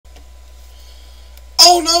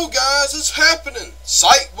Oh no, guys, it's happening!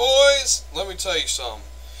 Psych, boys! Let me tell you something.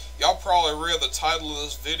 Y'all probably read the title of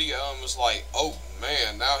this video and was like, oh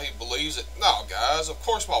man, now he believes it. No, guys, of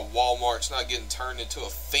course my Walmart's not getting turned into a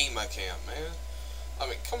FEMA camp, man. I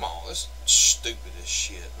mean, come on, this stupid as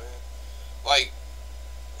shit, man. Like,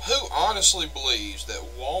 who honestly believes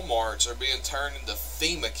that Walmarts are being turned into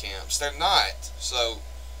FEMA camps? They're not. So,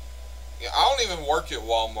 yeah, I don't even work at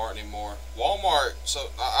Walmart anymore. Walmart, so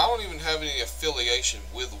I don't even have any affiliation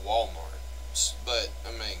with Walmart. But,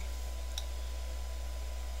 I mean,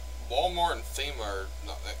 Walmart and FEMA are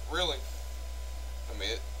not, really? I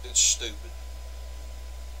mean, it's stupid.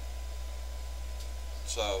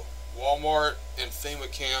 So, Walmart and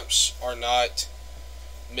FEMA camps are not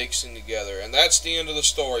mixing together. And that's the end of the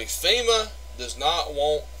story. FEMA does not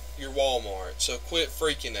want your Walmart. So quit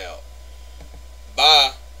freaking out.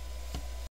 Bye.